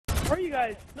Where are you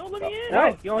guys? No, let me in!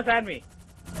 No, you almost had me.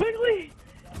 Quickly!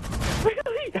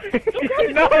 Quickly!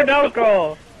 No, no,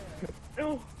 Cole!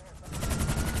 No.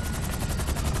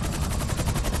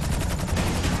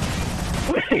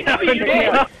 No,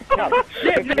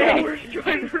 Shit, you're the worst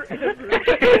driver ever.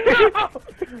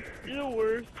 You're the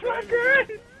worst driver.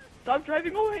 Stop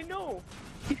driving away, no!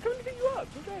 He's coming to pick you up,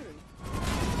 stop driving.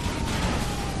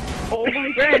 Oh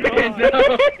my Brandon, god!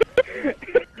 no!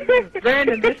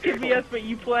 Brandon, this could be us, but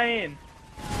you playing.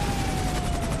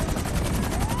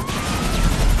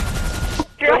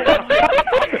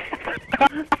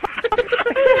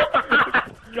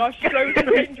 Josh, drive to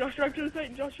the Titan, Josh, drive to the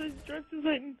Titan, Josh, drive to the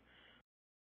Titan.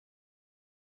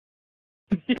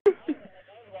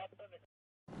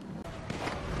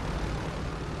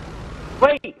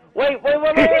 Wait!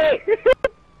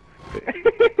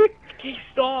 Okay,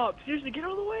 stop! Seriously, get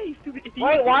out of the way, stupid idiot!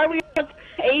 Wait, why are we on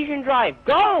Asian Drive?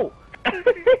 Go!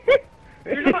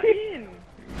 You're not in!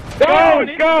 Go!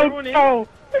 Everyone in. Oh,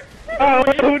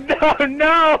 no, no!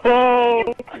 No!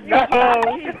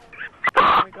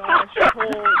 Oh my gosh,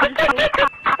 Cole, you're so...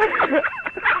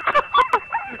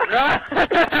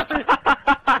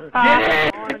 Get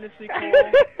it! Honestly,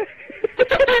 Cole.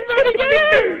 Everybody get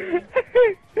in!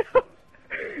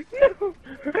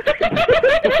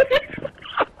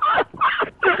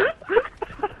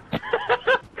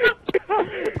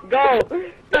 Go!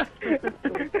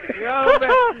 No,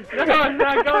 man. No, I'm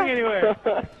not going anywhere.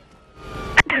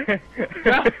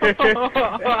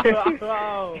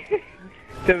 No.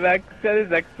 Did Max set his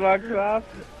Xbox off?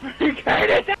 Get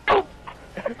it out!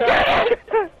 Get it!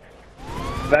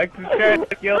 Max is trying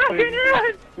to kill me.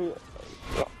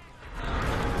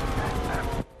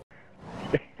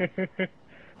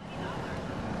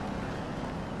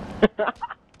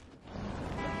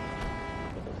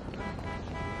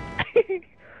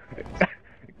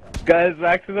 Guys,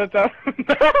 Max is on top.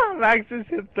 Max is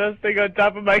hit this thing on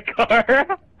top of my car.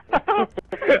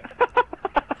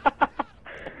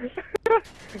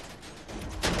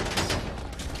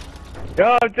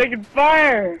 Yo, I'm taking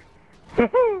fire.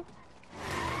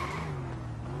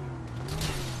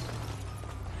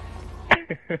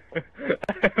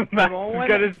 Max is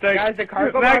gonna start. Guys, the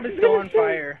cargo boat is still on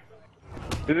fire.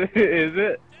 Is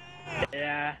it?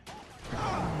 Yeah.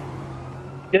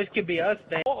 This could be us,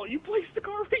 then. Oh, you placed the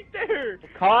car right there! The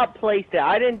cop placed it.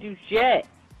 I didn't do shit.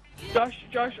 Josh,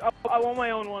 I want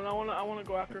my own one. I wanna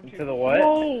go after him too. To the what?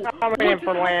 Whoa! I'm in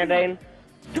for landing.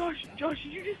 Josh, did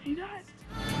you just see that?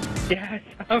 Yeah,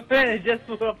 it just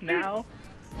blew up now.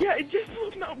 Yeah, it just blew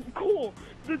up now. Cool.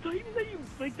 The Titan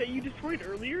that you destroyed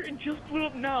earlier, it just blew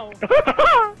up now.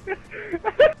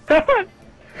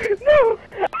 No!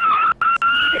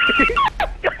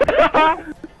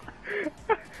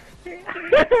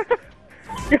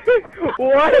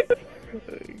 What?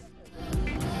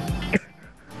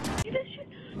 See that shit?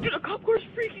 Dude, a cop car's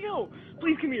freaking out.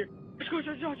 Please come here. Josh,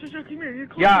 come here. You're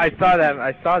close. Yeah, I saw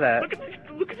that. Look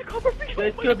at the cop car freaking out.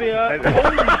 This could be us.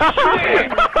 Holy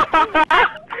shit!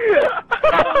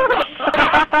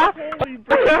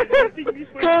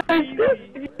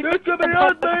 This could be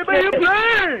us, baby. You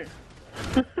playing?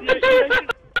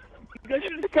 You guys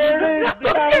should have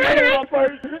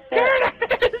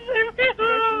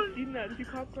seen that.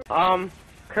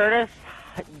 Curtis,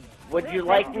 would you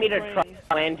like me to try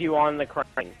to land you on the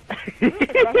crane?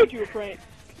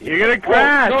 You're gonna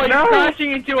crash! No, you're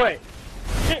crashing into it!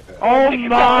 Oh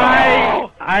my!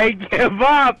 I give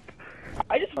up!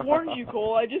 I just warned you,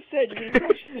 Cole. I just said you're gonna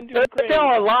crash into They're a crane.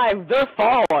 still alive. They're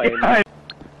falling.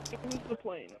 Who's the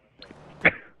plane?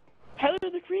 Tyler,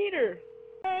 the creator!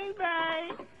 Hey,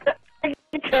 bye!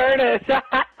 Curtis!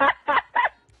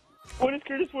 What is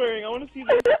Curtis wearing? I want to see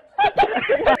this.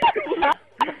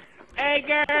 Hey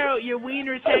girl, your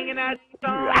wiener's hanging out the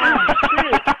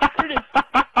Curtis!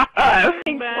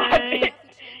 Bye!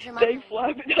 Thanks,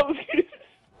 Flappy. That was good.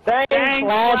 Thanks,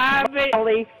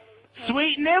 Smiley.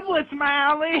 Sweet niblet,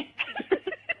 Smiley!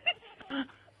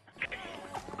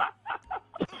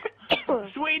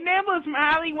 Sweet niblet,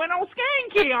 Smiley went on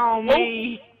skanky on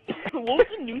me! What was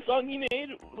the new song he made?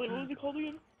 What was it called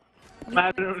again?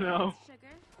 I don't know.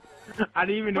 I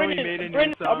didn't even know he made a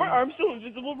new song. Are my arms still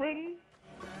invisible, Brendan?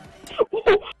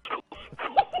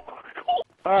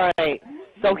 Alright,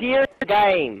 so here's the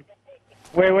game.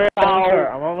 Wait,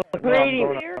 I'm almost Brady,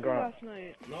 last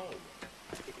night. No.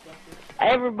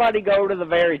 Everybody go to the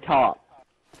very top.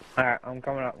 Alright, I'm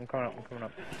coming up.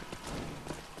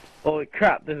 Holy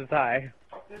crap, this is high.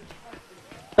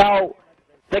 So,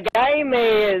 the game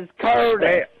is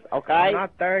Curtis, okay? I'm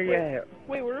not there yet.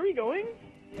 Wait, where are we going?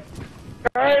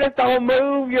 Curtis, don't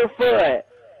move your foot.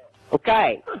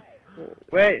 Okay.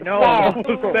 Wait, no, No. I'm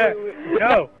almost there.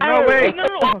 No, No, wait. No.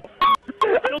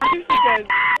 Don't do this again.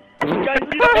 Guys,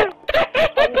 you know,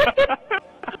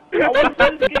 I want to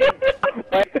play this game.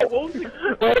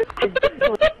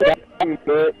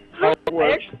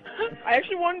 I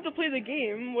actually wanted to play the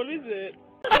game. What is it?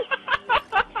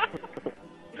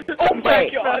 Oh my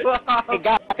god! Hey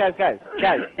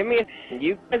guys, give me a second.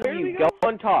 You guys, you go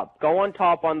on top. Go on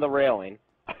top on the railing.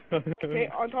 Okay,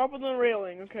 on top of the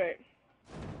railing, okay.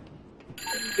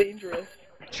 It's dangerous.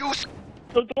 Juice.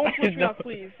 So don't push me off,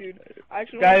 please, dude. I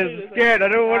actually Guys, want to play I'm this. scared. I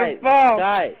don't want to fall.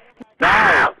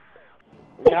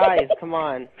 Guys, come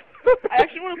on. I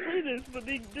actually want to play this, but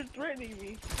they're threatening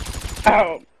me.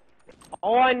 Ow.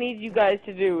 All I need you guys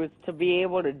to do is to be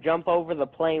able to jump over the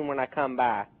plane when I come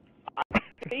back.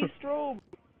 Hey, strobe.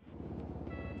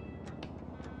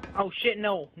 Oh shit,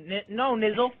 no. No,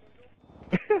 Nizzle.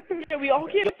 Yeah, we all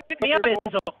can't fit Me up,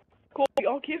 Nizzle. Cole, we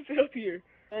all can't fit up here.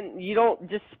 And you don't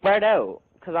just spread out,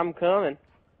 because I'm coming.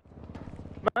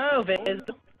 Move,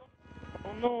 Nizzle.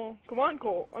 Oh no. Come on,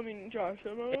 Cole. I mean, Josh.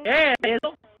 Yeah,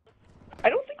 Nizzle. I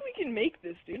don't think we can make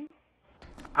this, dude.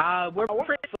 We're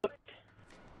pretty fucked.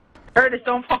 Curtis,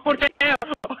 don't fall down.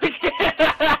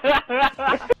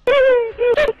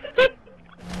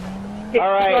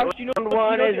 Alright, Josh, you know round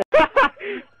one is...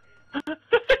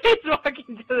 He's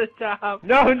walking to the top.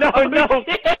 No.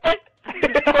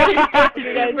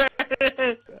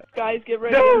 Guys, get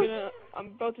ready. No.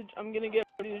 I'm gonna get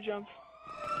ready to jump.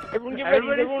 Everyone get ready.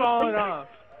 Everybody's falling off.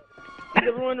 Is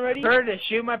everyone ready? Curtis,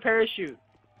 shoot my parachute.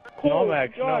 Cole, No,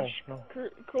 Max, Josh, no.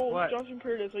 Cole, What? Josh, and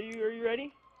Curtis, are you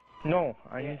ready? No,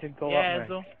 I need to go Yeah, up,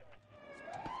 Nizzle.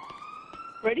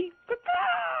 Ready?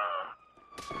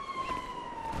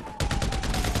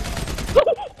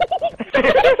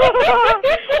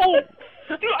 Oh,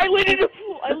 dude, I landed in a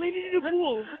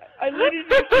pool.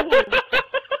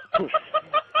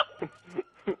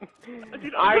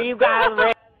 Dude, Are you guys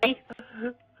ready?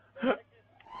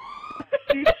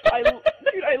 Dude,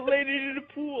 I landed in a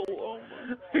pool. Oh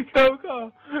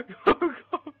my.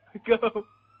 Go.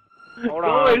 Hold Go,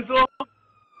 on. Nizzle.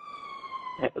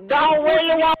 Go where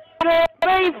you want to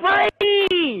be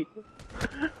free!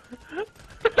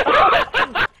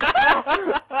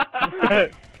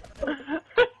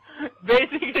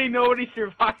 Basically, nobody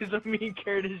survives when me and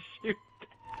Curtis shoot.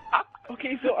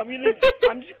 Okay, so I'm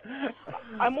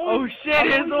Oh only, shit,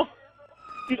 Nizzle!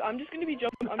 Dude, I'm just gonna be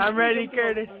jumping. I'm ready,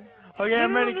 Curtis. Okay,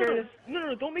 I'm ready, Curtis.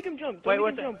 No, don't make him jump. Wait, Don't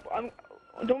make what's him jump.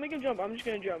 Don't make him jump. I'm just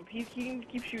gonna jump. He can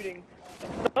keep shooting.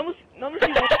 Unless he wants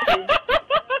to.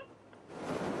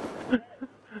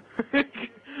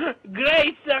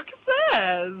 Great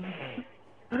success!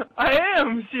 I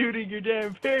am shooting your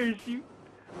damn parachute.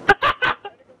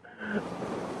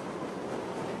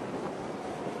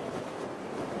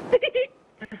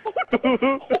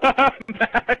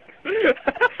 Max.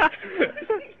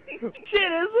 Shit,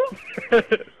 Nizzle!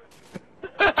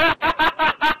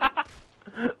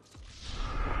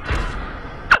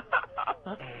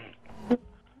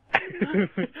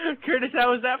 Curtis,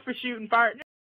 how was that for shooting partner?